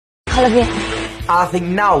Olivia. I think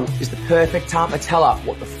now is the perfect time to tell her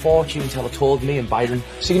what the fortune teller told me and Byron.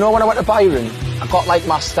 So you know when I went to Byron, I got like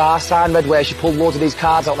my star sign read where she pulled loads of these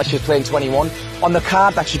cards out like she was playing 21. On the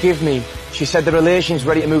card that she gave me, she said the relation's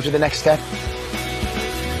ready to move to the next step.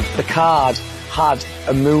 The card had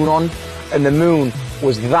a moon on, and the moon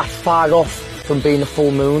was that far off from being a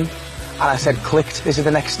full moon. And I said, clicked, this is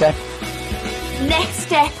the next step. Next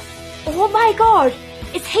step. Oh my God.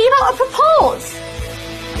 Is he about to propose?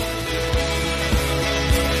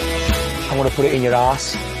 I want to put it in your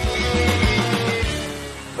arse.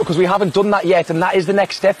 Because we haven't done that yet, and that is the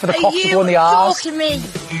next step for the cock to go in the arse. Are you talking me?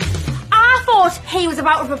 I thought he was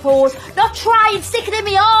about to propose, not try and stick it in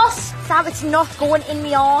me arse. Sam, it's not going in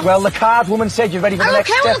me arse. Well, the card woman said you're ready for the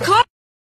next step.